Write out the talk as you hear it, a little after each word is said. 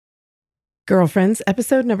Girlfriends,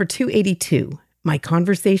 episode number 282, My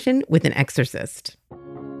Conversation with an Exorcist.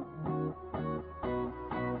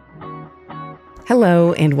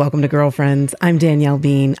 Hello and welcome to Girlfriends. I'm Danielle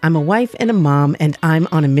Bean. I'm a wife and a mom, and I'm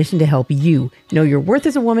on a mission to help you know your worth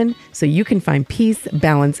as a woman so you can find peace,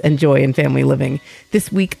 balance, and joy in family living.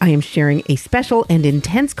 This week, I am sharing a special and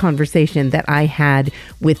intense conversation that I had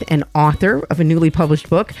with an author of a newly published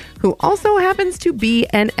book who also happens to be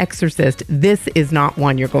an exorcist. This is not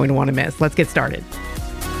one you're going to want to miss. Let's get started.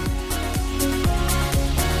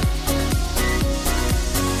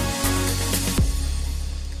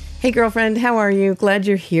 Hey, girlfriend, how are you? Glad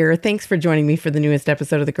you're here. Thanks for joining me for the newest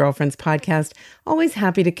episode of the Girlfriends podcast. Always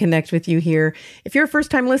happy to connect with you here. If you're a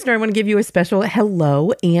first-time listener, I want to give you a special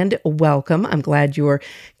hello and welcome. I'm glad you're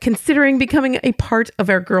considering becoming a part of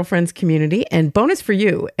our Girlfriends community. And bonus for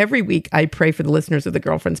you, every week I pray for the listeners of the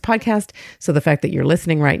Girlfriends podcast. So the fact that you're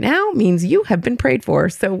listening right now means you have been prayed for.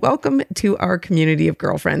 So welcome to our community of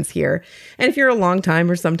girlfriends here. And if you're a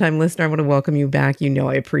long-time or sometime listener, I want to welcome you back. You know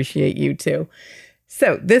I appreciate you too.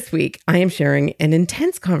 So this week, I am sharing an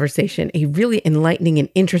intense conversation, a really enlightening and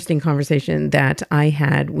interesting conversation that I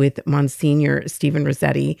had with Monsignor Stephen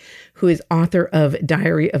Rossetti, who is author of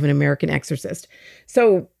Diary of an American Exorcist.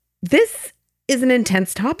 So this is an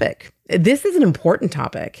intense topic. This is an important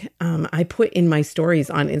topic. I put in my stories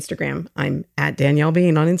on Instagram. I'm at Danielle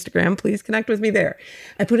Bean on Instagram. Please connect with me there.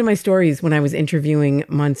 I put in my stories when I was interviewing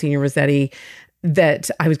Monsignor Rossetti that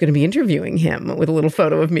I was going to be interviewing him with a little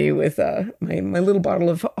photo of me with my little bottle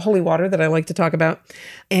of holy water that I like to talk about.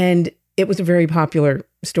 And it was a very popular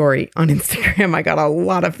story on Instagram. I got a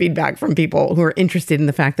lot of feedback from people who are interested in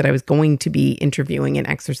the fact that I was going to be interviewing an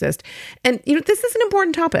exorcist. And, this is an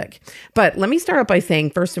important topic. But let me start out by saying,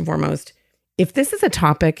 first and foremost, if this is a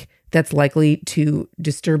topic that's likely to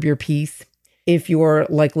disturb your peace, if you're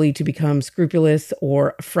likely to become scrupulous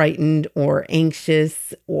or frightened or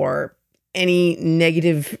anxious or any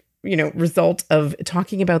negative, result of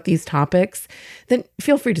talking about these topics, then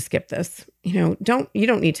feel free to skip this. You don't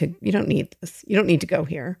need this. You don't need to go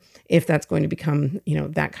here if that's going to become,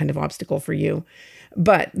 that kind of obstacle for you.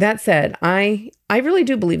 But that said, I really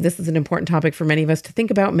do believe this is an important topic for many of us to think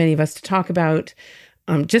about, many of us to talk about.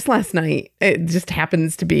 Just last night, it just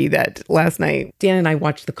happens to be that last night, Dan and I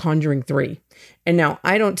watched The Conjuring 3. And now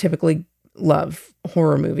I don't typically love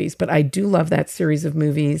horror movies, but I do love that series of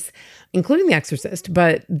movies, including The Exorcist,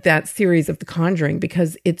 but that series of The Conjuring,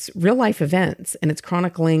 because it's real life events and it's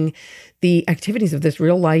chronicling the activities of this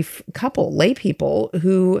real life couple, lay people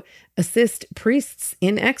who assist priests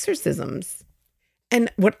in exorcisms. And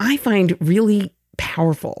what I find really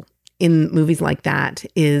powerful in movies like that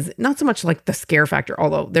is not so much like the scare factor,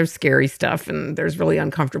 although there's scary stuff and there's really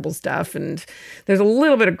uncomfortable stuff and there's a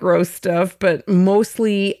little bit of gross stuff, but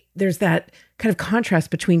mostly there's that kind of contrast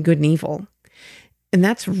between good and evil. And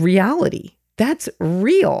that's reality. That's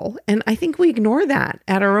real. And I think we ignore that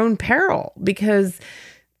at our own peril because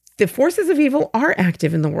the forces of evil are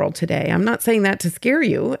active in the world today. I'm not saying that to scare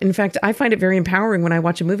you. In fact, I find it very empowering when I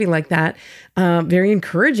watch a movie like that, very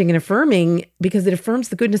encouraging and affirming because it affirms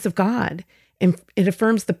the goodness of God and it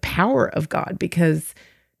affirms the power of God because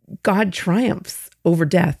God triumphs over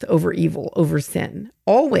death, over evil, over sin,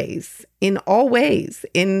 always, in all ways,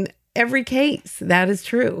 in every case. That is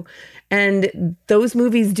true. And those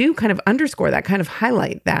movies do kind of underscore that, kind of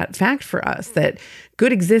highlight that fact for us that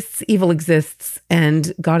good exists, evil exists,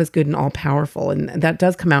 and God is good and all powerful. And that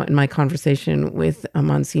does come out in my conversation with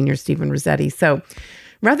Monsignor Stephen Rossetti. So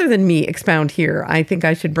rather than me expound here, I think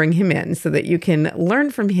I should bring him in so that you can learn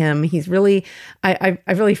from him. He's really,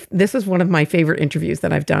 this is one of my favorite interviews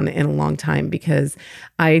that I've done in a long time because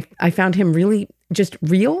I found him really just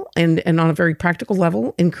real and on a very practical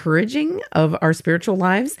level, encouraging of our spiritual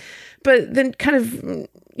lives, but then kind of,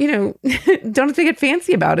 don't have to get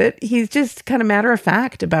fancy about it. He's just kind of matter of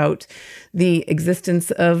fact about the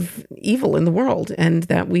existence of evil in the world and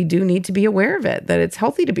that we do need to be aware of it, that it's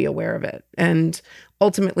healthy to be aware of it, and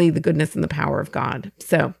ultimately the goodness and the power of God.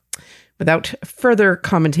 So without further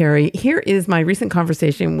commentary, here is my recent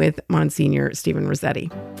conversation with Monsignor Stephen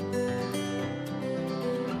Rossetti.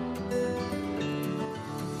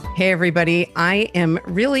 Hey, everybody. I am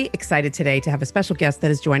really excited today to have a special guest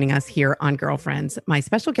that is joining us here on Girlfriends. My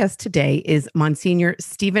special guest today is Monsignor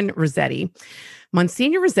Stephen Rossetti.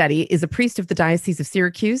 Monsignor Rossetti is a priest of the Diocese of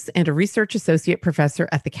Syracuse and a research associate professor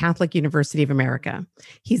at the Catholic University of America.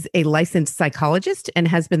 He's a licensed psychologist and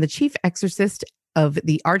has been the chief exorcist of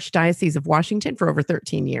the Archdiocese of Washington for over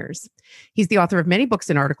 13 years. He's the author of many books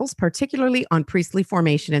and articles, particularly on priestly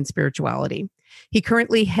formation and spirituality. He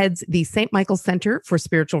currently heads the St. Michael Center for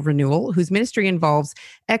Spiritual Renewal, whose ministry involves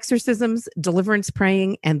exorcisms, deliverance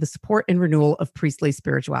praying, and the support and renewal of priestly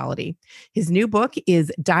spirituality. His new book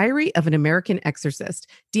is Diary of an American Exorcist: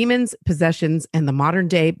 Demons, Possessions, and the Modern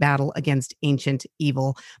Day Battle Against Ancient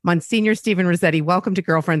Evil. Monsignor Stephen Rossetti, welcome to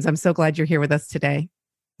Girlfriends. I'm so glad you're here with us today.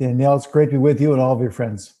 Danielle, it's great to be with you and all of your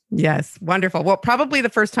friends. Yes, wonderful. Well, probably the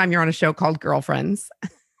first time you're on a show called Girlfriends.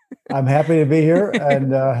 I'm happy to be here,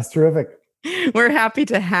 and it's terrific. We're happy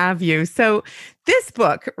to have you. So this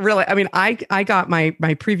book, really, I mean, I got my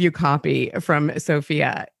preview copy from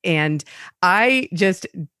Sophia, and I just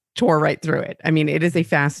tore right through it. I mean, it is a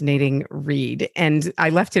fascinating read, and I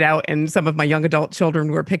left it out, and some of my young adult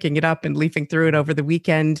children were picking it up and leafing through it over the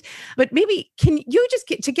weekend. But maybe can you just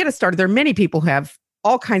get us started? There are many people who have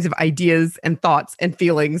all kinds of ideas and thoughts and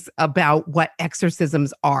feelings about what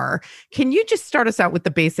exorcisms are. Can you just start us out with the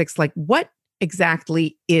basics? Like, what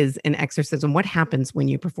exactly is an exorcism? What happens when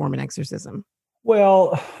you perform an exorcism?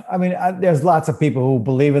 Well, I mean, there's lots of people who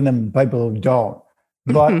believe in them and people who don't.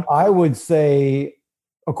 But I would say,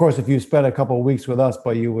 of course, if you spent a couple of weeks with us,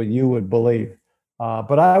 but you would believe.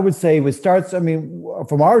 But I would say it starts, I mean,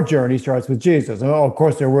 from our journey, starts with Jesus. And of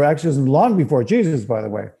course, there were exorcisms long before Jesus, by the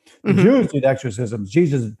way. The Jews did exorcisms.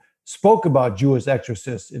 Jesus spoke about Jewish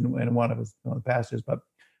exorcists in one of his passages. But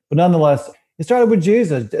nonetheless, it started with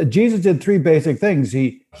Jesus. Jesus did three basic things.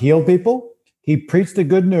 He healed people, he preached the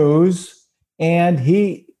good news, and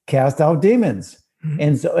he cast out demons.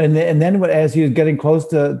 And so, and then as he was getting close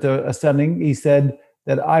to ascending, he said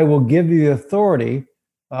that I will give you the authority.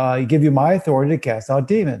 Give you my authority to cast out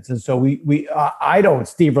demons. And so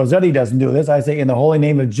Steve Rossetti doesn't do this. I say, in the holy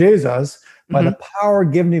name of Jesus, by the power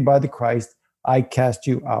given me by the Christ, I cast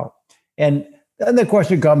you out. And then the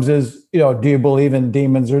question comes is, do you believe in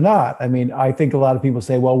demons or not? I mean, I think a lot of people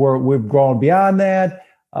say, well, we've grown beyond that.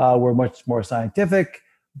 We're much more scientific.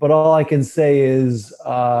 But all I can say is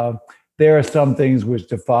there are some things which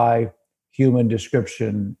defy human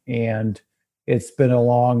description, and it's been a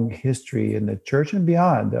long history in the church and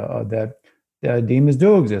beyond that demons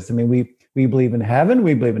do exist. I mean, we believe in heaven,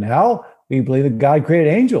 we believe in hell, we believe that God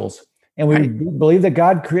created angels, and we believe that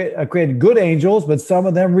God created good angels, but some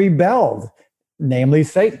of them rebelled, namely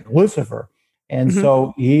Satan, Lucifer. And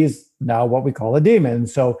so he's now what we call a demon.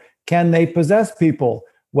 So can they possess people?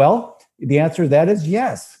 Well, the answer to that is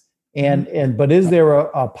yes. But is there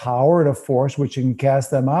a power and a force which can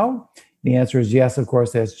cast them out? The answer is yes, of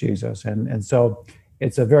course, that's Jesus. And so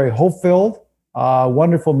it's a very hope-filled,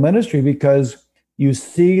 wonderful ministry because you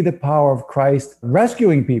see the power of Christ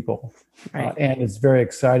rescuing people. Right. And it's very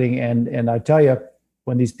exciting. And I tell you,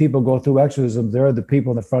 when these people go through exorcisms, they're the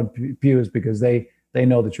people in the front pews because they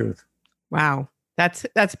know the truth. Wow.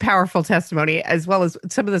 That's powerful testimony, as well as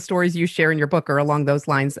some of the stories you share in your book are along those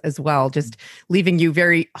lines as well, just leaving you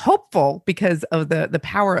very hopeful because of the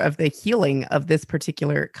power of the healing of this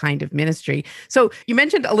particular kind of ministry. So you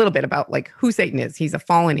mentioned a little bit about like who Satan is. He's a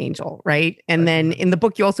fallen angel, right? And then in the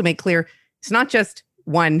book, you also make clear it's not just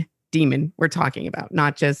one demon we're talking about,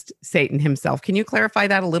 not just Satan himself. Can you clarify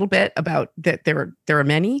that a little bit about that there are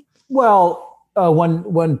many? Well,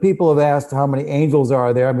 when people have asked how many angels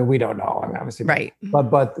are there, I mean, we don't know, I mean, obviously, right?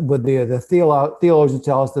 But the theologians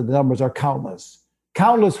tell us that the numbers are countless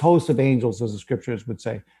hosts of angels, as the scriptures would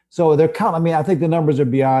say. So they're I mean, I think the numbers are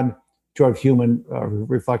beyond sort of human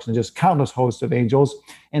reflection, just countless hosts of angels.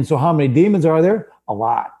 And so, how many demons are there? A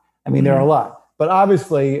lot. I mean, there are a lot. But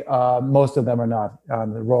obviously, most of them are not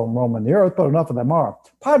on the roaming the earth, but enough of them are.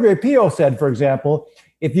 Padre Pio said, for example,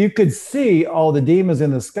 if you could see all the demons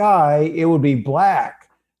in the sky, it would be black.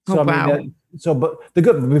 So, wow.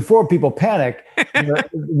 Before people panic,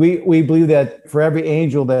 we believe that for every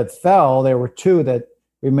angel that fell, there were two that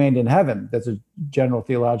remained in heaven. That's a general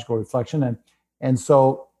theological reflection. And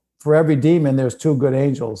so for every demon, there's two good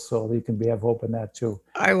angels. So you can have hope in that too.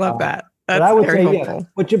 I love that. That's but I would very say, hopeful. Yeah,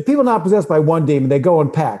 but people not possessed by one demon, they go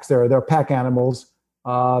in packs. They're pack animals,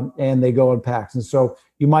 and they go in packs. And so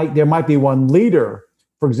there might be one leader.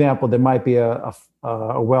 For example, there might be a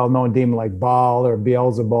well-known demon like Baal or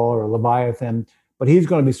Beelzebul or Leviathan, but he's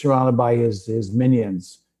going to be surrounded by his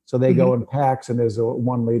minions. So they go in packs, and there's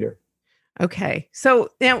one leader. Okay. So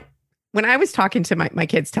now, when I was talking to my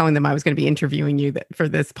kids, telling them I was going to be interviewing you for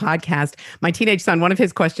this podcast, my teenage son, one of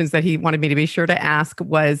his questions that he wanted me to be sure to ask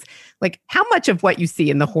was like, how much of what you see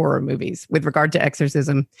in the horror movies with regard to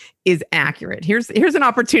exorcism is accurate? Here's an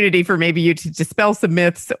opportunity for maybe you to dispel some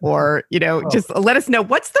myths or, just let us know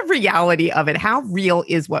what's the reality of it. How real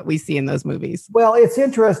is what we see in those movies? Well, it's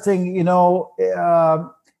interesting,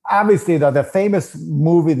 obviously, the famous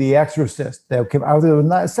movie, The Exorcist, that came out in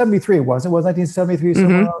 1973, was it? Was 1973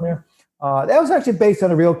 somewhere around there? That was actually based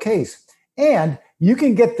on a real case. And you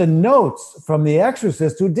can get the notes from the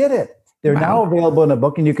exorcist who did it. They're now available in a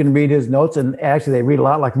book, and you can read his notes. And actually, they read a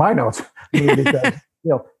lot like my notes.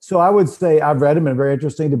 So I would say I've read them and very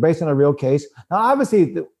interesting. They're based on a real case. Now,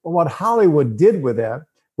 obviously, what Hollywood did with that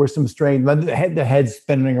were some strange, the head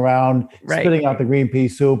spinning around, spitting out the green pea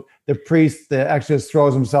soup. The priest, the exorcist,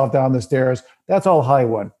 throws himself down the stairs. That's all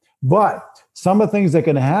Hollywood. But some of the things that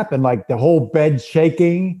can happen, like the whole bed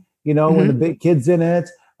shaking, when the big kid's in it,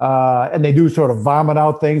 and they do sort of vomit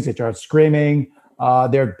out things. They start screaming.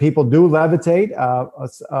 People do levitate.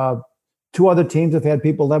 2 other teams have had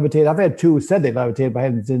people levitate. I've had 2 who said they levitated, but I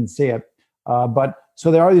didn't see it. But so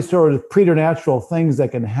there are these sort of preternatural things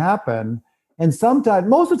that can happen. And sometimes,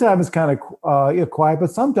 most of the time, it's kind of quiet,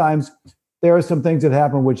 but sometimes there are some things that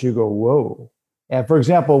happen which you go, whoa. And for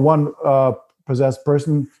example, one possessed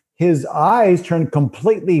person, his eyes turned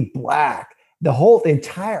completely black. The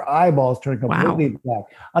entire eyeballs turned completely black.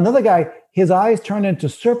 Another guy, his eyes turned into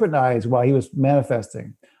serpent eyes while he was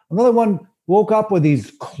manifesting. Another one woke up with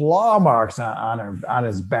these claw marks on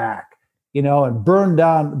his back, and burned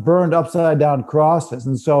upside down crosses.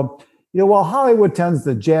 And so, while Hollywood tends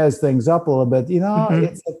to jazz things up a little bit,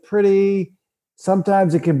 it's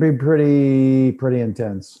sometimes it can be pretty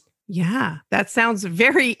intense. Yeah, that sounds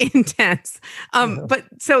very intense. But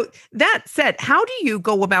so that said, how do you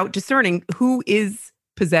go about discerning who is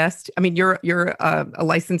possessed? I mean, you're a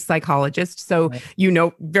licensed psychologist, so you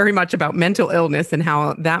know very much about mental illness and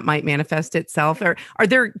how that might manifest itself. Are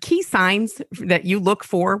there key signs that you look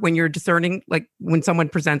for when you're discerning, like when someone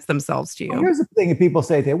presents themselves to you? Well, here's the thing: people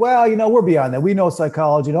say, "Well, we're beyond that. We know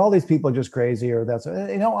psychology, and all these people are just crazy." Or that's,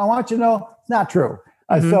 I want you to know it's not true.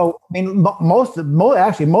 So, I mean, most of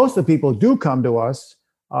the people do come to us,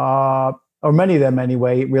 or many of them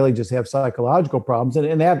anyway, really just have psychological problems.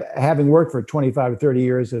 And having worked for 25 or 30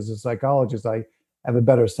 years as a psychologist, I have a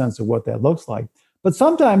better sense of what that looks like. But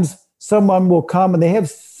sometimes someone will come and they have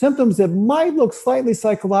symptoms that might look slightly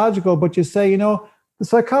psychological, but you say, the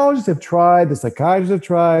psychologists have tried, the psychiatrists have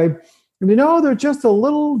tried, and they're just a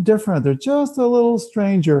little different. They're just a little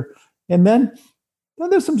stranger. And then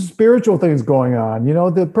there's some spiritual things going on.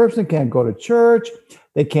 The person can't go to church.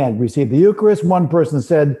 They can't receive the Eucharist. One person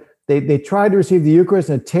said they tried to receive the Eucharist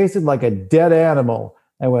and it tasted like a dead animal.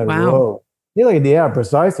 I went, whoa. Yeah,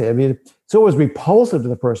 precisely. I mean, so it was repulsive to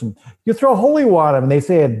the person. You throw holy water and they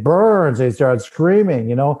say it burns. They start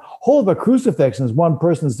screaming, Hold a crucifix. And as one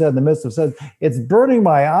person said in the midst of said, it's burning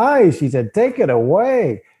my eyes. She said, take it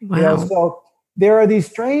away. Wow. So there are these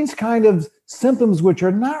strange kind of symptoms which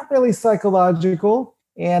are not really psychological,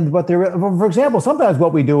 but they're, for example, sometimes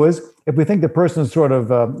what we do is if we think the person is sort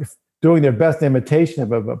of doing their best imitation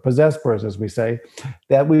of a possessed person, as we say,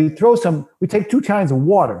 that we take 2 kinds of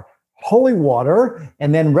water, holy water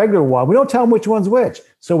and then regular water. We don't tell them which one's which.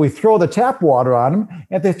 So we throw the tap water on them.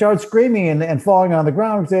 And if they start screaming and falling on the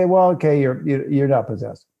ground, we say, well, okay, you're not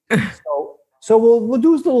possessed. So we'll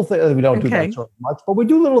do little things. We don't do that sort of much, but we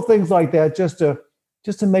do little things like that just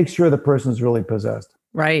to make sure the person's really possessed.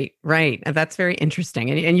 Right. That's very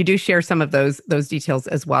interesting. And you do share some of those details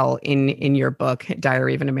as well in your book,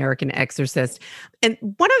 Diary of an American Exorcist. And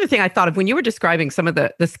one other thing I thought of when you were describing some of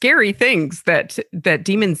the scary things that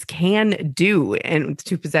demons can do and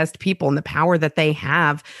to possessed people and the power that they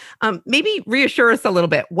have, maybe reassure us a little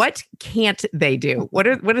bit. What can't they do? What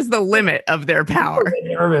is the limit of their power?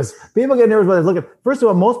 People get nervous when they look at, first of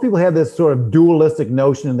all, most people have this sort of dualistic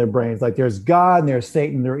notion in their brains, like there's God and there's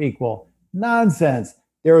Satan, they're equal. Nonsense.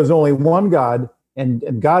 There is only one God,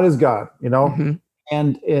 and God is God,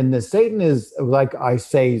 And the Satan is, like I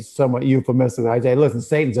say somewhat euphemistically, I say, listen,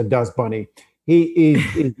 Satan's a dust bunny.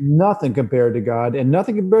 He's nothing compared to God and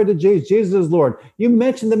nothing compared to Jesus. Jesus is Lord. You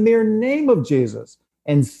mentioned the mere name of Jesus,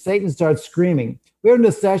 and Satan starts screaming. We're in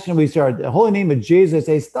this session, we start, the holy name of Jesus,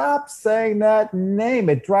 say, stop saying that name.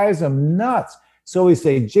 It drives him nuts. So we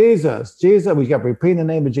say, Jesus, we got to repeat the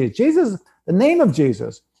name of Jesus. Jesus, the name of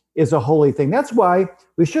Jesus is a holy thing. That's why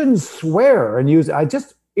we shouldn't swear and use, it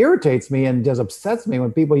just irritates me and just upsets me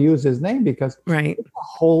when people use his name because it's a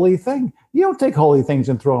holy thing. You don't take holy things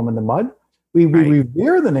and throw them in the mud. We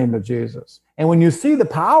revere the name of Jesus. And when you see the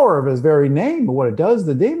power of his very name, what it does to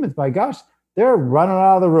the demons, my gosh, they're running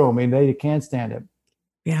out of the room. I mean, they can't stand it.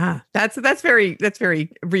 Yeah, that's very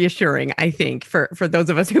reassuring, I think, for those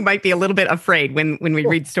of us who might be a little bit afraid when we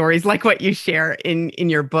read stories like what you share in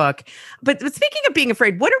your book. But speaking of being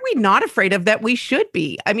afraid, what are we not afraid of that we should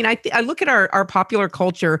be? I mean, I look at our popular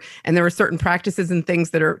culture, and there are certain practices and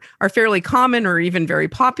things that are fairly common or even very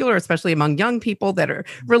popular, especially among young people, that are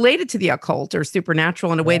related to the occult or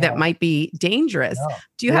supernatural in a way that might be dangerous.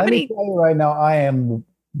 Do you have any? Let me tell you right now, I am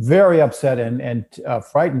very upset and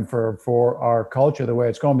frightened for our culture the way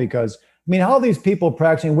it's going, because I mean, how are these people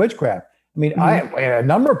practicing witchcraft? I mean, a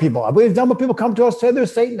number of people, I believe a number of people come to us, say they're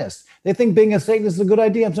Satanists. They think being a Satanist is a good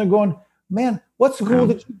idea. I'm going, man, what school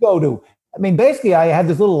did you go to? I mean, basically, I had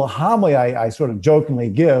this little homily I sort of jokingly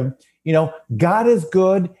give, God is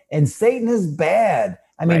good and Satan is bad.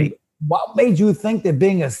 I mean, what made you think that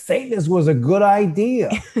being a Satanist was a good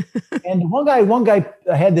idea? And one guy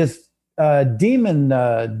had this demon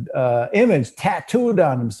image tattooed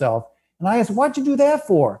on himself. And I asked, what'd you do that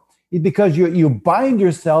for? Because you bind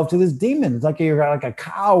yourself to this demon. It's like you're like a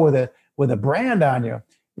cow with a brand on you.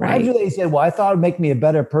 Right. He said, well, I thought it'd make me a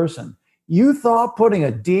better person. You thought putting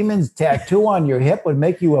a demon's tattoo on your hip would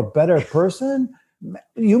make you a better person?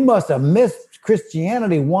 You must have missed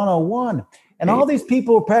Christianity 101. And all these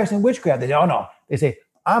people are practicing witchcraft. They say, oh no, they say,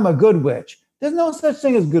 I'm a good witch. There's no such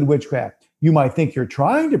thing as good witchcraft. You might think you're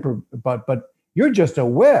trying to, but you're just a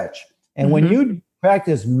witch. And when you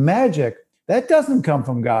practice magic, that doesn't come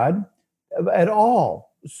from God at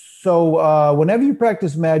all. So whenever you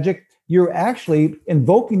practice magic, you're actually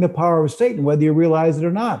invoking the power of Satan, whether you realize it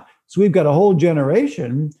or not. So we've got a whole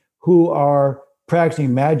generation who are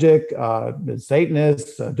practicing magic,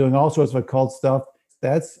 Satanists, doing all sorts of occult stuff.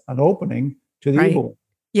 That's an opening to the evil.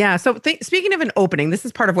 Yeah. So speaking of an opening, this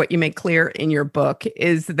is part of what you make clear in your book,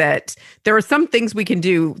 is that there are some things we can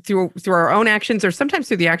do through our own actions, or sometimes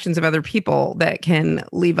through the actions of other people, that can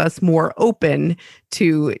leave us more open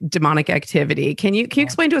to demonic activity. Can you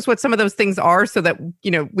explain to us what some of those things are, so that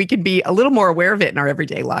we can be a little more aware of it in our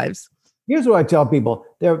everyday lives? Here's what I tell people.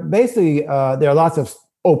 There are lots of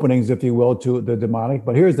openings, if you will, to the demonic,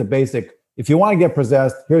 but here's the basic. If you want to get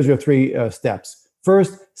possessed, here's your 3 steps.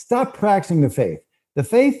 First, stop practicing the faith. The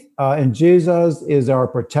faith in Jesus is our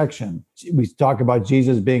protection. We talk about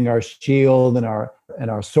Jesus being our shield and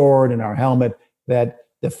our sword and our helmet, that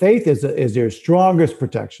the faith is your strongest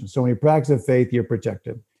protection. So when you practice the faith, you're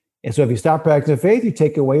protected. And so if you stop practicing faith, you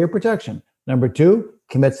take away your protection. Number 2,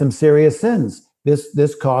 commit some serious sins.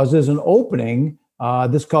 This causes an opening.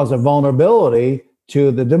 This causes a vulnerability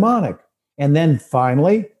to the demonic. And then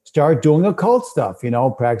finally, start doing occult stuff,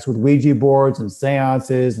 practice with Ouija boards and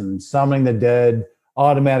seances and summoning the dead,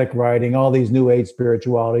 automatic writing, all these new age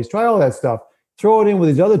spiritualities. Try all that stuff. Throw it in with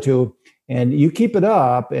these other 2, and you keep it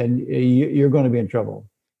up, and you're going to be in trouble.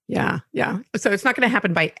 Yeah. So it's not going to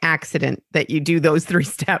happen by accident that you do those 3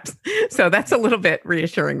 steps. So that's a little bit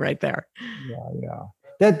reassuring right there. Yeah.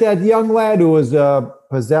 That young lad who was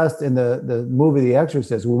possessed in the movie The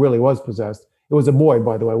Exorcist, who really was possessed. It was a boy,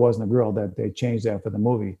 by the way. It wasn't a girl. That they changed that for the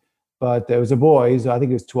movie. But there was a boy. I think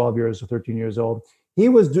he was 12 years or 13 years old. He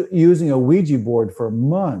was using a Ouija board for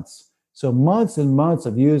months. So months and months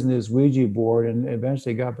of using this Ouija board, and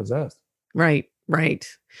eventually got possessed. Right.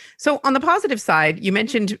 So on the positive side, you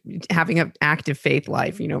mentioned having an active faith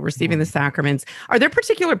life, receiving the sacraments. Are there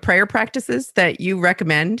particular prayer practices that you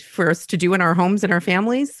recommend for us to do in our homes and our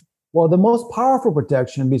families? Well, the most powerful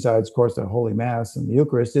protection, besides, of course, the Holy Mass and the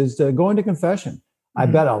Eucharist, is going to confession. I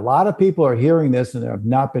bet a lot of people are hearing this and have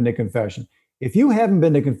not been to confession. If you haven't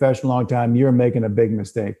been to confession a long time, you're making a big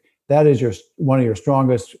mistake. That is one of your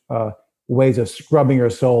strongest ways of scrubbing your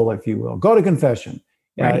soul, if you will. Go to confession.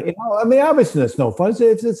 Right. Obviously, it's no fun.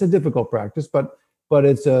 It's a difficult practice, but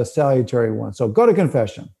it's a salutary one. So go to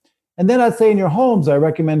confession. And then I'd say in your homes, I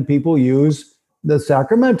recommend people use the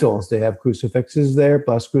sacramentals. They have crucifixes there,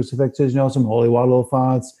 blessed crucifixes, some holy water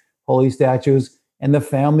fonts, holy statues, and the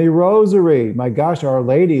family rosary. My gosh, Our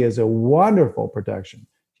Lady is a wonderful protection.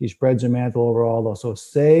 She spreads her mantle over all those. So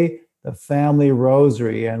say the family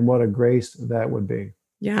rosary, and what a grace that would be.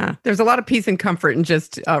 Yeah, there's a lot of peace and comfort in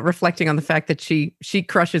just reflecting on the fact that she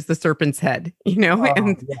crushes the serpent's head,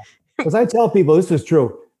 Because I tell people, this is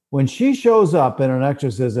true. When she shows up in an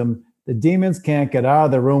exorcism, the demons can't get out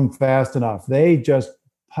of the room fast enough. They just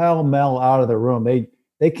pell-mell out of the room.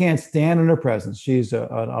 They can't stand in her presence. She's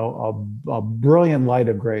a brilliant light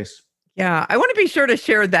of grace. Yeah, I want to be sure to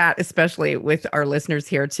share that, especially with our listeners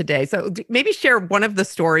here today. So maybe share one of the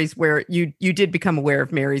stories where you did become aware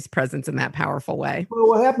of Mary's presence in that powerful way. Well,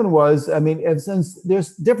 what happened was, since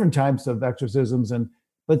there's different types of exorcisms,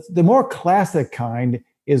 but the more classic kind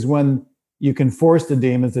is when you can force the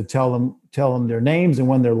demons to tell them their names and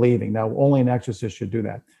when they're leaving. Now, only an exorcist should do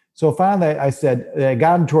that. So finally, I said, I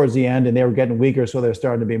got them towards the end, and they were getting weaker, so they're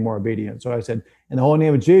starting to be more obedient. So I said, in the holy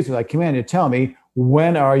name of Jesus, I command you to tell me,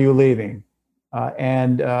 when are you leaving?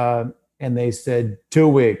 And they said, 2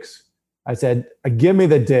 weeks. I said, give me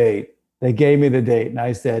the date. They gave me the date. And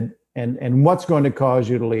I said, and what's going to cause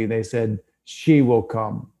you to leave? They said, she will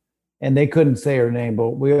come. And they couldn't say her name, but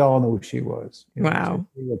we all knew who she was. Wow.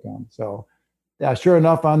 She will come. So Sure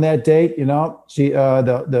enough, on that date, she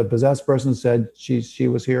the possessed person said she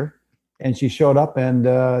was here, and she showed up, and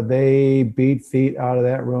they beat feet out of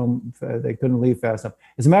that room. They couldn't leave fast enough.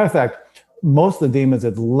 As a matter of fact, most of the demons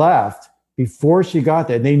had left before she got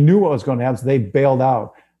there. They knew what was going to happen, so they bailed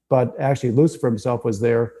out. But actually, Lucifer himself was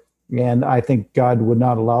there, and I think God would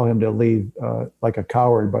not allow him to leave like a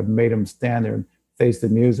coward, but made him stand there and face the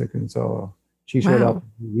music. And so she showed up.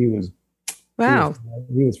 He was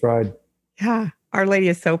he was fried. Yeah, Our Lady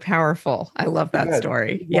is so powerful. I love that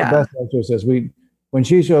story. Yeah, best actresses. When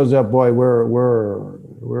she shows up, boy,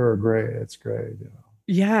 we're great. It's great.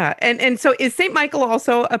 Yeah. And so is Saint Michael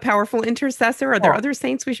also a powerful intercessor? Are there other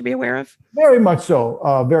saints we should be aware of? Very much so.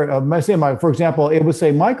 Saint Michael, for example, it was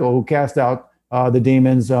Saint Michael who cast out the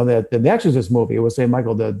demons that the Exorcist movie. It was Saint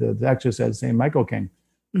Michael, the Exorcist, Saint Michael King.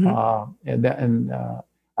 And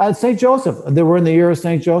Saint Joseph. They were in the year of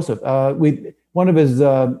Saint Joseph. One of his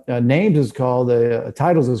names is called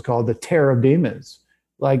titles is called the Terror of Demons.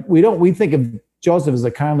 Like we think of Joseph as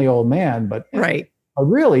a kindly old man, but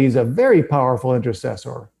really he's a very powerful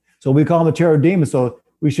intercessor. So we call him the Terror of Demons. So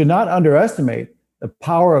we should not underestimate the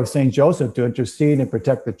power of Saint Joseph to intercede and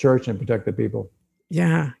protect the church and protect the people.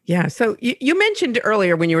 Yeah. Yeah. So you mentioned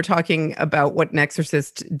earlier when you were talking about what an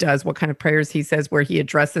exorcist does, what kind of prayers he says where he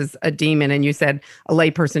addresses a demon, and you said a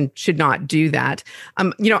layperson should not do that.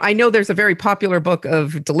 I know there's a very popular book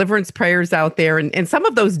of deliverance prayers out there, and some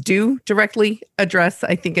of those do directly address,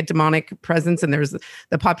 I think, a demonic presence. And there's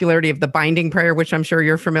the popularity of the binding prayer, which I'm sure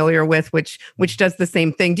you're familiar with, which does the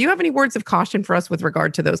same thing. Do you have any words of caution for us with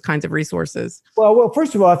regard to those kinds of resources? Well,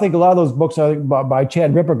 first of all, I think a lot of those books by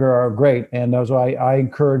Chad Ripperger are great, and those I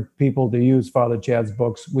encourage people to use Father Chad's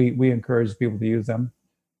books. We encourage people to use them.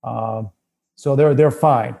 So they're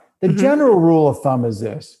fine. The general rule of thumb is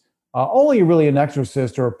this. Only really an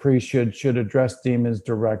exorcist or a priest should address demons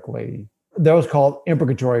directly. Those called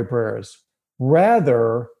imprecatory prayers.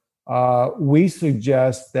 Rather, we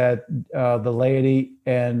suggest that the laity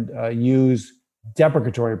and use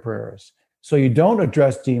deprecatory prayers. So you don't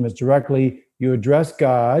address demons directly. You address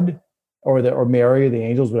God, or Mary, or the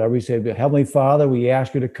angels, whatever. We say, Heavenly Father, we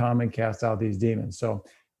ask you to come and cast out these demons. So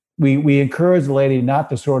we encourage the lady not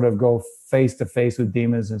to sort of go face to face with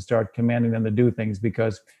demons and start commanding them to do things,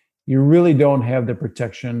 because you really don't have the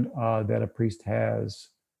protection that a priest has.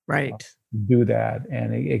 Right. To do that,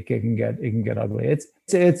 and it can get ugly.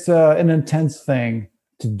 It's an intense thing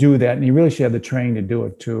to do that, and you really should have the training to do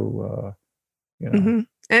it too.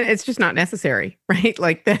 And it's just not necessary, right?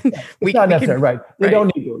 Like then it's not necessary, right? We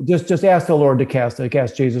don't need to. Just ask the Lord to cast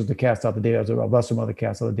Jesus to cast out the demons, or bless the Mother to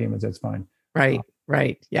cast out the demons. That's fine.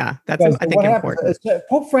 Right. Yeah, that's I think important.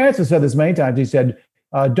 Pope Francis said this many times. He said,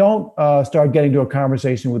 "Don't start getting to a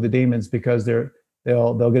conversation with the demons, because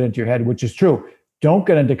they'll get into your head," which is true. Don't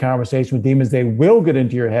get into conversation with demons. They will get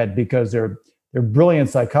into your head, because they're brilliant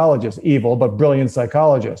psychologists, evil but brilliant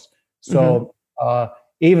psychologists. So.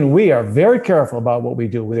 Even we are very careful about what we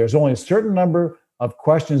do. There's only a certain number of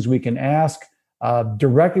questions we can ask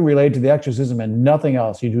directly related to the exorcism and nothing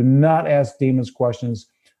else. You do not ask demons questions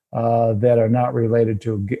that are not related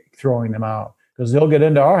to throwing them out, because they'll get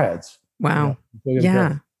into our heads. Wow.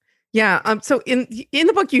 Yeah. So in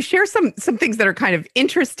the book, you share some things that are kind of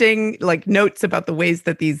interesting, like notes about the ways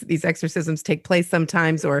that these exorcisms take place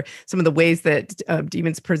sometimes, or some of the ways that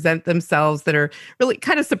demons present themselves that are really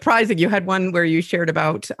kind of surprising. You had one where you shared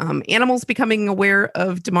about animals becoming aware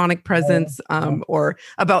of demonic presence, or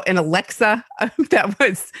about an Alexa that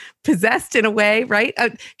was possessed in a way, right?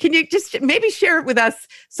 Can you just maybe share with us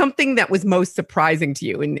something that was most surprising to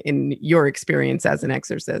you in your experience as an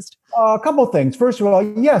exorcist? A couple of things. First of all,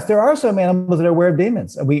 yes, there are some animals that are aware of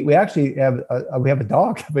demons. We actually have a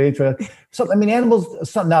dog.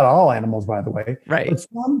 Animals. Not all animals, by the way. Right. But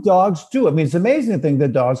some dogs do. It's an amazing thing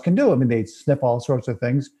that dogs can do. They sniff all sorts of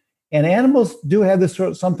things, and animals do have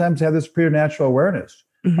sometimes have this preternatural awareness.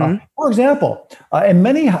 For example, in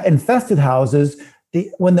many infested houses,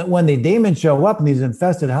 when the demons show up in these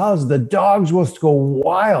infested houses, the dogs will go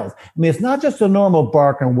wild. It's not just a normal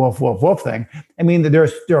bark and woof, woof, woof thing.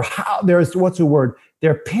 There's what's the word?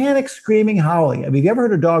 They're panic screaming, howling. Have you ever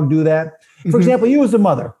heard a dog do that? For example, you as a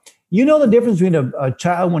mother, you know the difference between a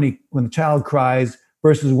child when the child cries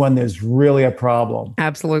versus when there's really a problem.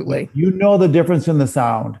 Absolutely. You know the difference in the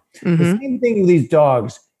sound. The same thing with these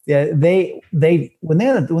dogs. Yeah, when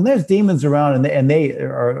there's demons around and they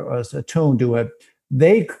are attuned to it,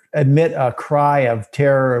 they emit a cry of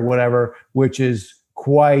terror or whatever, which is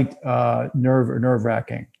quite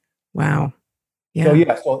nerve-wracking. Wow.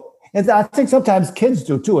 Yeah. And I think sometimes kids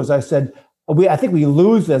do too. As I said, I think we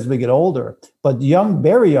lose as we get older, but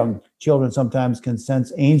very young children sometimes can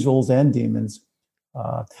sense angels and demons.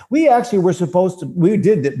 We actually were supposed to, we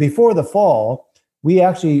did it before the fall. We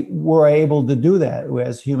actually were able to do that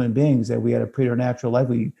as human beings, that we had a preternatural life.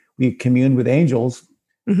 We communed with angels.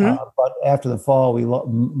 But after the fall,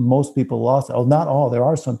 most people lost it. Oh, not all. There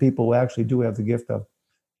are some people who actually do have the gift of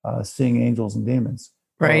seeing angels and demons.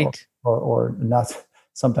 Right. Or not.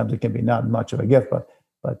 Sometimes it can be not much of a gift, but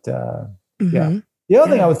yeah. The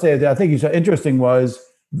other thing I would say that I think is interesting was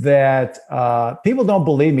that people don't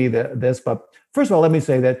believe me this, but first of all, let me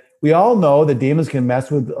say that we all know that demons can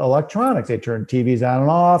mess with electronics. They turn TVs on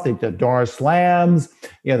and off. The door slams.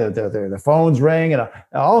 The phones ring, and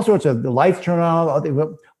all sorts of the lights turn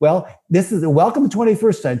on. Well, this is welcome to the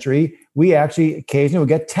 21st century. We actually occasionally will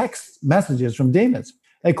get text messages from demons.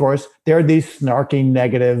 And of course, they're these snarky,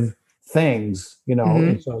 negative things,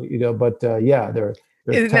 And so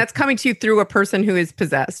that's coming to you through a person who is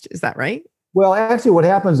possessed. Is that right? Well, actually, what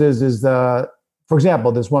happens is for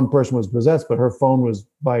example, this one person was possessed, but her phone was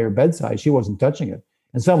by her bedside. She wasn't touching it.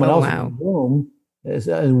 And someone else in the room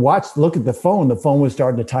look at the phone. The phone was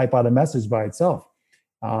starting to type out a message by itself.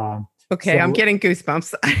 Okay, I'm getting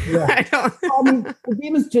goosebumps. Yeah.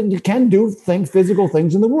 Demons can do physical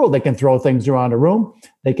things in the world. They can throw things around a room.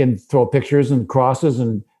 They can throw pictures and crosses.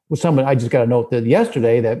 And I just got a note that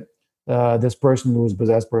yesterday that this person who was a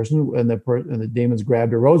possessed person, and the demons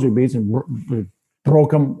grabbed her rosary beads and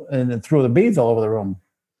broke them and then threw the beads all over the room.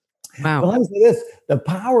 Wow. But let me say this: the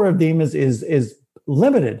power of demons is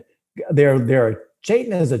limited.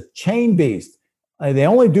 Satan is a chain beast. They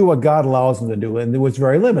only do what God allows them to do, and it was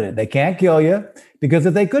very limited. They can't kill you, because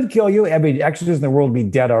if they could kill you, every exorcist in the world would be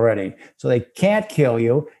dead already. So they can't kill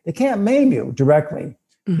you. They can't maim you directly.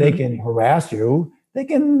 They can harass you. They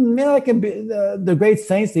can, be the great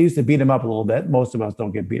saints. They used to beat them up a little bit. Most of us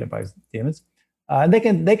don't get beat up by demons. They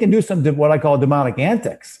can do some what I call demonic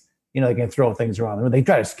antics. They can throw things around. They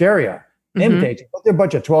try to scare you, imitate you. But they're a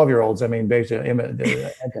bunch of 12-year-olds. I mean, basically,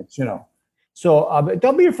 antics. So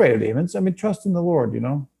don't be afraid of demons. I mean, trust in the Lord.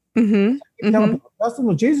 Trust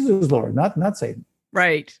in Jesus is Lord, not Satan.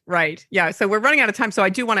 Right. Yeah. So we're running out of time. So I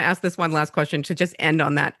do want to ask this one last question to just end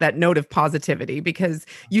on that note of positivity, because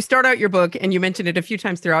you start out your book, and you mentioned it a few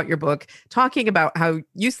times throughout your book, talking about how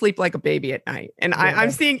you sleep like a baby at night. And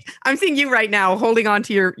I'm seeing you right now holding on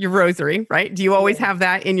to your rosary, right? Do you always have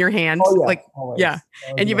that in your hand? Oh, yeah. Always.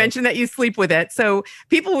 And you mentioned that you sleep with it. So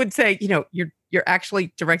people would say, you're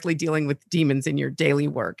actually directly dealing with demons in your daily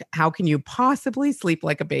work. How can you possibly sleep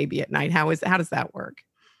like a baby at night? How does that work?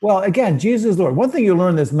 Well, again, Jesus is Lord. One thing you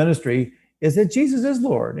learn in this ministry is that Jesus is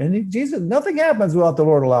Lord, and nothing happens without the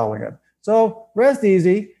Lord allowing it. So rest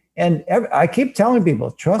easy. And I keep telling people,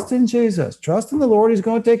 trust in Jesus, trust in the Lord. He's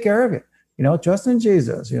going to take care of it. Trust in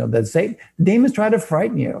Jesus. That Satan, demons try to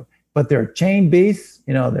frighten you, but they're chained beasts.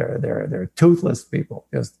 They're toothless people.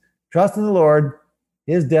 Just trust in the Lord.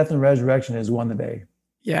 His death and resurrection is won the day.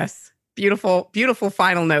 Yes. Beautiful, beautiful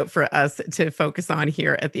final note for us to focus on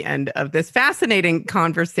here at the end of this fascinating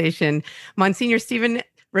conversation. Monsignor Stephen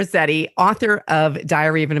Rossetti, author of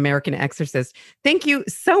Diary of an American Exorcist. Thank you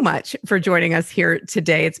so much for joining us here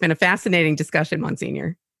today. It's been a fascinating discussion,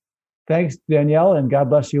 Monsignor. Thanks, Danielle, and God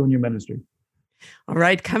bless you and your ministry. All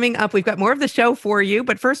right, coming up, we've got more of the show for you,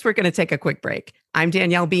 but first we're going to take a quick break. I'm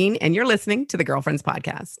Danielle Bean, and you're listening to the Girlfriends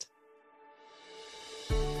Podcast.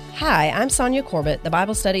 Hi, I'm Sonia Corbett, the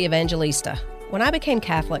Bible study evangelista. When I became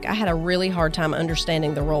Catholic, I had a really hard time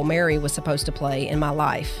understanding the role Mary was supposed to play in my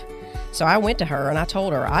life. So I went to her and I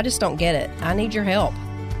told her, I just don't get it. I need your help.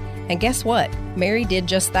 And guess what? Mary did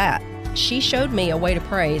just that. She showed me a way to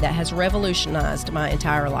pray that has revolutionized my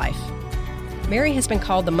entire life. Mary has been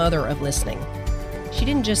called the mother of listening. She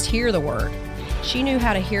didn't just hear the word. She knew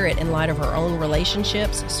how to hear it in light of her own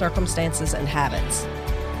relationships, circumstances, and habits.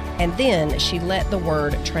 And then she let the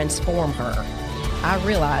word transform her. I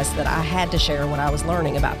realized that I had to share what I was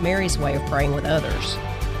learning about Mary's way of praying with others.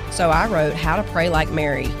 So I wrote How to Pray Like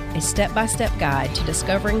Mary, a step-by-step guide to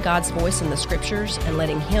discovering God's voice in the scriptures and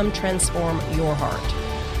letting Him transform your heart.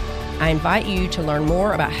 I invite you to learn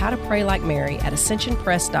more about how to pray like Mary at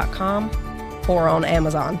ascensionpress.com or on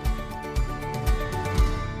Amazon.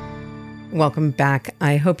 Welcome back.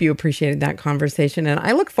 I hope you appreciated that conversation, and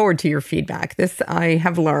I look forward to your feedback. This, I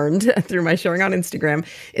have learned through my sharing on Instagram,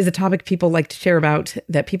 is a topic people like to share about,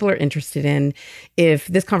 that people are interested in. If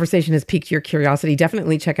this conversation has piqued your curiosity,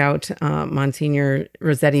 definitely check out Monsignor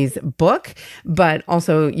Rossetti's book, but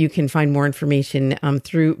also you can find more information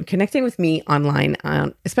through connecting with me online,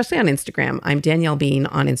 especially on Instagram. I'm Danielle Bean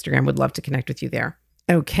on Instagram. Would love to connect with you there.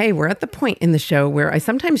 Okay, we're at the point in the show where I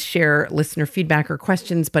sometimes share listener feedback or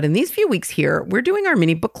questions, but in these few weeks here, we're doing our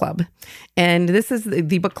mini book club. And this is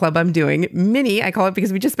the book club I'm doing. Mini, I call it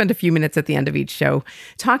because we just spend a few minutes at the end of each show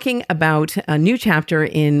talking about a new chapter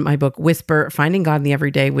in my book, Whisper, Finding God in the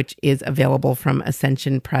Everyday, which is available from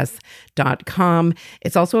ascensionpress.com.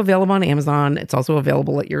 It's also available on Amazon. It's also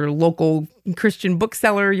available at your local Christian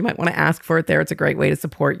bookseller. You might want to ask for it there. It's a great way to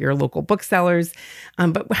support your local booksellers.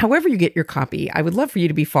 But however you get your copy, I would love for you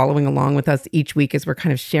to be following along with us each week as we're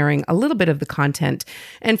kind of sharing a little bit of the content.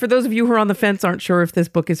 And for those of you who are on the fence, aren't sure if this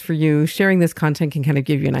book is for you, sharing this content can kind of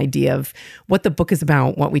give you an idea of what the book is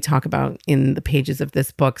about, what we talk about in the pages of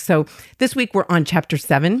this book. So this week we're on chapter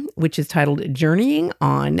 7, which is titled Journeying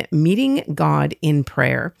On, Meeting God in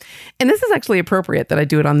Prayer. And this is actually appropriate that I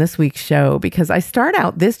do it on this week's show because I start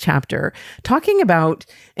out this chapter talking about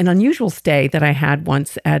an unusual stay that I had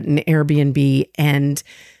once at an Airbnb. And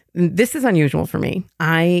this is unusual for me.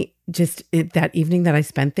 That evening that I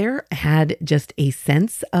spent there had just a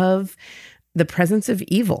sense of the presence of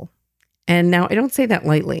evil. And now I don't say that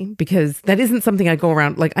lightly because that isn't something I go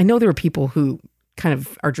around, like I know there are people who kind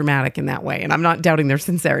of are dramatic in that way. And I'm not doubting their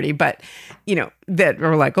sincerity, but, that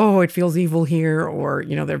are like, oh, it feels evil here, or,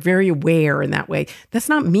 they're very aware in that way. That's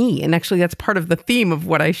not me. And actually, that's part of the theme of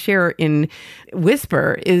what I share in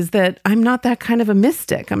Whisper is that I'm not that kind of a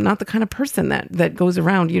mystic. I'm not the kind of person that goes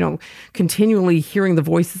around, continually hearing the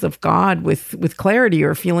voices of God with clarity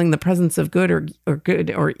or feeling the presence of good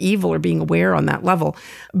or evil or being aware on that level.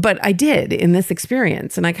 But I did in this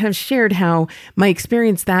experience. And I kind of shared how my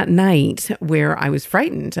experience that night where I was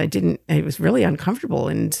frightened, it was really uncomfortable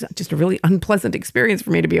and just a really unpleasant experience for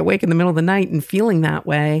me to be awake in the middle of the night and feeling that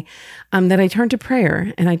way, that I turned to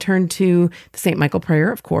prayer. And I turned to the St. Michael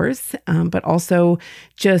prayer, of course, but also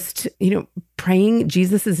just, praying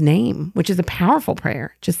Jesus's name, which is a powerful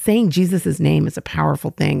prayer. Just saying Jesus's name is a powerful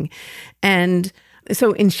thing. And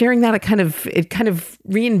so in sharing that, it kind of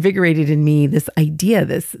reinvigorated in me this idea,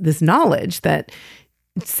 this knowledge that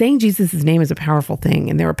saying Jesus' name is a powerful thing.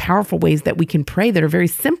 And there are powerful ways that we can pray that are very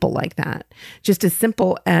simple like that. Just as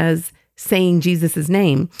simple as saying Jesus'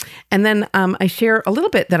 name. And then I share a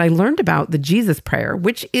little bit that I learned about the Jesus prayer,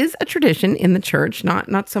 which is a tradition in the church,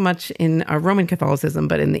 not so much in Roman Catholicism,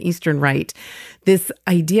 but in the Eastern Rite. This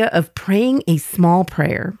idea of praying a small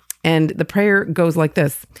prayer. And the prayer goes like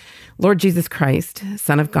this: Lord Jesus Christ,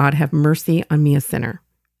 Son of God, have mercy on me, a sinner.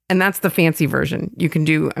 And that's the fancy version. You can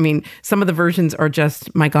do, some of the versions are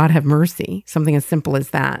just, my God, have mercy, something as simple as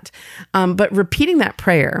that. But repeating that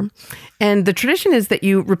prayer, and the tradition is that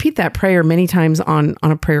you repeat that prayer many times on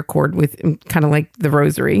a prayer cord with kind of like the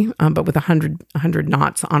rosary, but with 100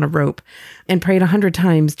 knots on a rope, and pray it 100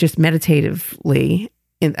 times just meditatively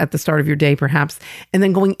at the start of your day, perhaps, and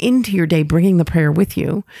then going into your day, bringing the prayer with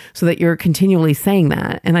you so that you're continually saying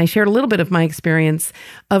that. And I shared a little bit of my experience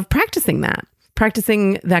of practicing that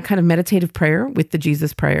kind of meditative prayer with the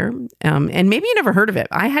Jesus prayer. And maybe you never heard of it.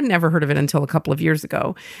 I had never heard of it until a couple of years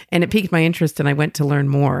ago, and it piqued my interest and I went to learn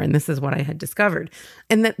more. And this is what I had discovered.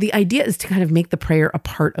 And that the idea is to kind of make the prayer a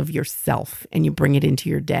part of yourself and you bring it into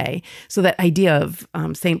your day. So that idea of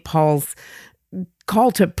St. Paul's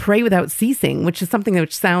call to pray without ceasing, which is something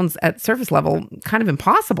which sounds at surface level kind of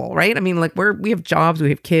impossible, right? We have jobs, we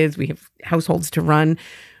have kids, we have households to run.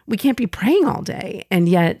 We can't be praying all day. And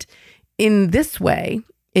yet, in this way,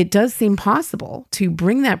 it does seem possible to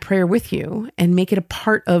bring that prayer with you and make it a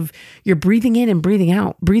part of your breathing in and breathing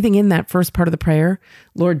out. Breathing in that first part of the prayer,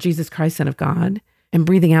 Lord Jesus Christ, Son of God, and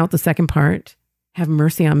breathing out the second part, have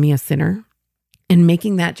mercy on me, a sinner, and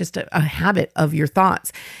making that just a habit of your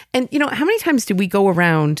thoughts. And, how many times do we go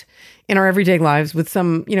around in our everyday lives with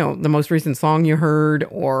some, the most recent song you heard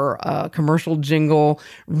or a commercial jingle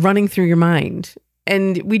running through your mind?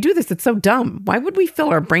 And we do this. It's so dumb. Why would we fill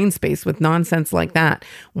our brain space with nonsense like that?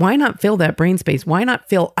 Why not fill that brain space? Why not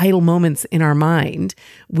fill idle moments in our mind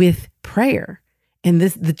with prayer? And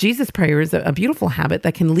the Jesus prayer is a beautiful habit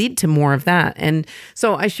that can lead to more of that. And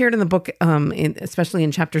so I shared in the book, especially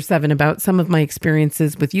in chapter 7, about some of my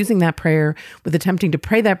experiences with using that prayer, with attempting to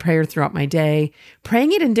pray that prayer throughout my day,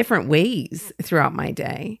 praying it in different ways throughout my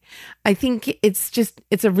day. I think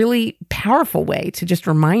it's a really powerful way to just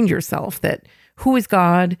remind yourself that who is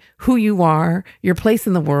God, who you are, your place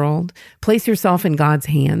in the world, place yourself in God's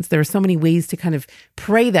hands. There are so many ways to kind of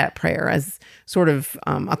pray that prayer as sort of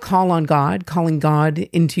a call on God, calling God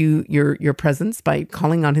into your presence by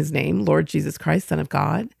calling on his name, Lord Jesus Christ, Son of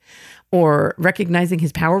God, or recognizing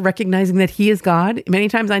his power, recognizing that he is God. Many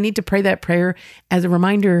times I need to pray that prayer as a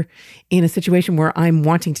reminder in a situation where I'm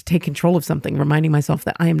wanting to take control of something, reminding myself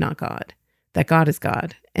that I am not God, that God is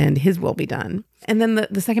God and his will be done. And then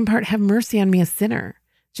the second part, have mercy on me, a sinner.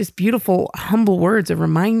 Just beautiful, humble words, a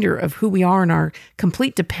reminder of who we are and our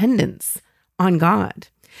complete dependence on God.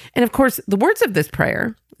 And of course, the words of this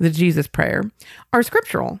prayer, the Jesus prayer, are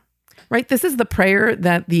scriptural, right? This is the prayer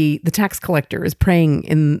that the tax collector is praying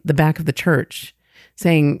in the back of the church,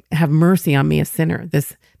 saying, have mercy on me, a sinner.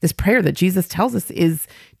 This prayer that Jesus tells us is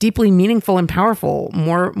deeply meaningful and powerful,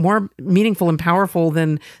 more meaningful and powerful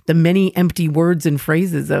than the many empty words and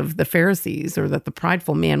phrases of the Pharisees or that the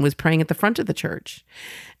prideful man was praying at the front of the church.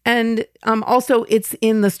 And also it's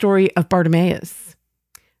in the story of Bartimaeus,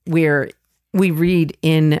 where we read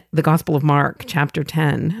in the Gospel of Mark, chapter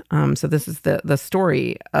 10. So this is the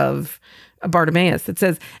story of Bartimaeus. It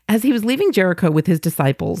says, as he was leaving Jericho with his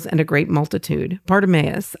disciples and a great multitude,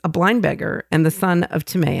 Bartimaeus, a blind beggar and the son of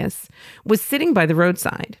Timaeus, was sitting by the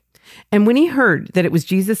roadside. And when he heard that it was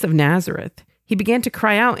Jesus of Nazareth, he began to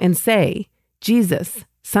cry out and say, Jesus,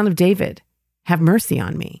 Son of David, have mercy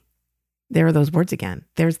on me. There are those words again.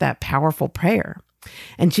 There's that powerful prayer.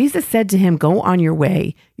 And Jesus said to him, go on your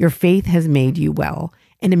way. Your faith has made you well.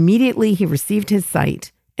 And immediately he received his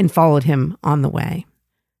sight and followed him on the way.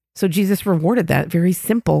 So Jesus rewarded that very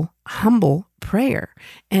simple, humble prayer.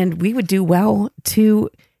 And we would do well to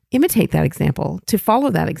imitate that example, to follow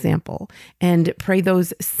that example, and pray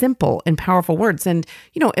those simple and powerful words. And,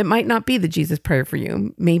 it might not be the Jesus prayer for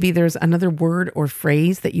you. Maybe there's another word or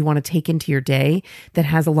phrase that you want to take into your day that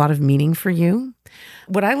has a lot of meaning for you.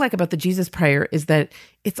 What I like about the Jesus prayer is that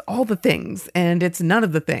it's all the things and it's none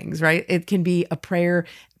of the things, right? It can be a prayer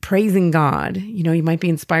praising God. You might be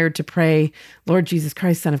inspired to pray, Lord Jesus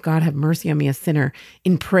Christ, Son of God, have mercy on me, a sinner,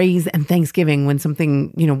 in praise and thanksgiving when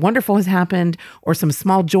something, wonderful has happened or some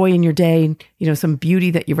small joy in your day, some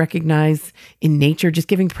beauty that you recognize in nature, just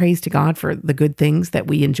giving praise to God for the good things that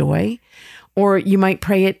we enjoy. Or you might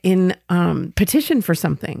pray it in petition for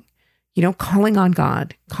something, calling on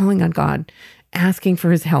God, asking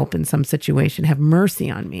for his help in some situation, have mercy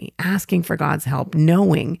on me, asking for God's help,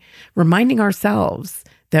 knowing, reminding ourselves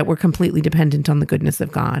that we're completely dependent on the goodness of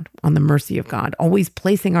God, on the mercy of God, always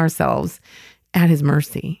placing ourselves at his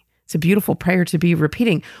mercy. It's a beautiful prayer to be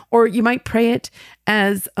repeating. Or you might pray it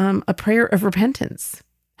as a prayer of repentance.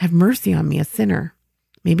 Have mercy on me, a sinner.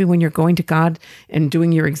 Maybe when you're going to God and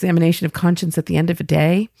doing your examination of conscience at the end of a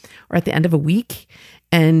day or at the end of a week,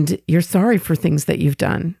 and you're sorry for things that you've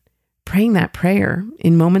done. Praying that prayer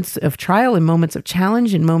in moments of trial, in moments of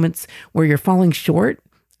challenge, in moments where you're falling short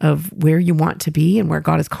of where you want to be and where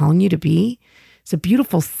God is calling you to be. It's a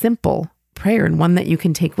beautiful, simple prayer and one that you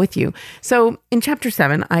can take with you. So in chapter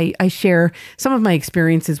 7, I share some of my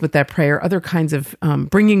experiences with that prayer, other kinds of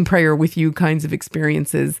bringing prayer with you kinds of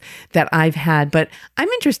experiences that I've had. But I'm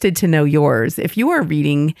interested to know yours. If you are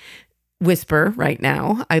reading Whisper right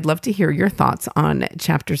now, I'd love to hear your thoughts on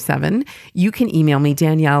chapter 7. You can email me,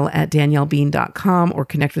 Danielle@daniellebean.com, or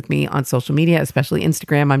connect with me on social media, especially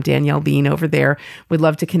Instagram. I'm Danielle Bean over there. Would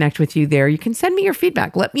love to connect with you there. You can send me your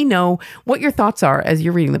feedback. Let me know what your thoughts are as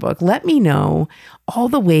you're reading the book. Let me know all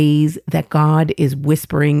the ways that God is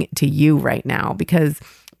whispering to you right now, because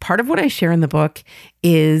part of what I share in the book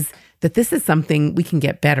is that this is something we can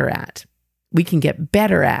get better at. We can get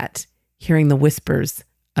better at hearing the whispers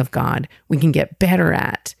of God. We can get better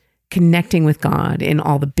at connecting with God in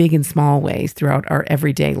all the big and small ways throughout our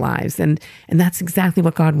everyday lives. And that's exactly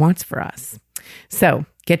what God wants for us. So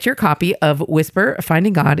get your copy of Whisper,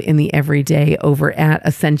 Finding God in the Everyday over at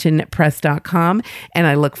ascensionpress.com. And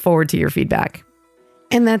I look forward to your feedback.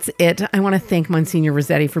 And that's it. I want to thank Monsignor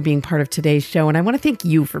Rossetti for being part of today's show. And I want to thank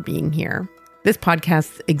you for being here. This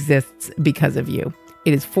podcast exists because of you.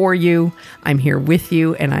 It is for you. I'm here with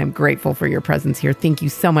you, and I'm grateful for your presence here. Thank you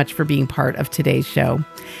so much for being part of today's show.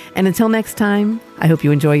 And until next time, I hope you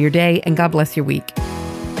enjoy your day, and God bless your week.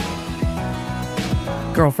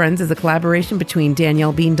 Girlfriends is a collaboration between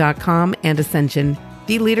DanielleBean.com and Ascension,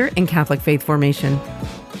 the leader in Catholic faith formation.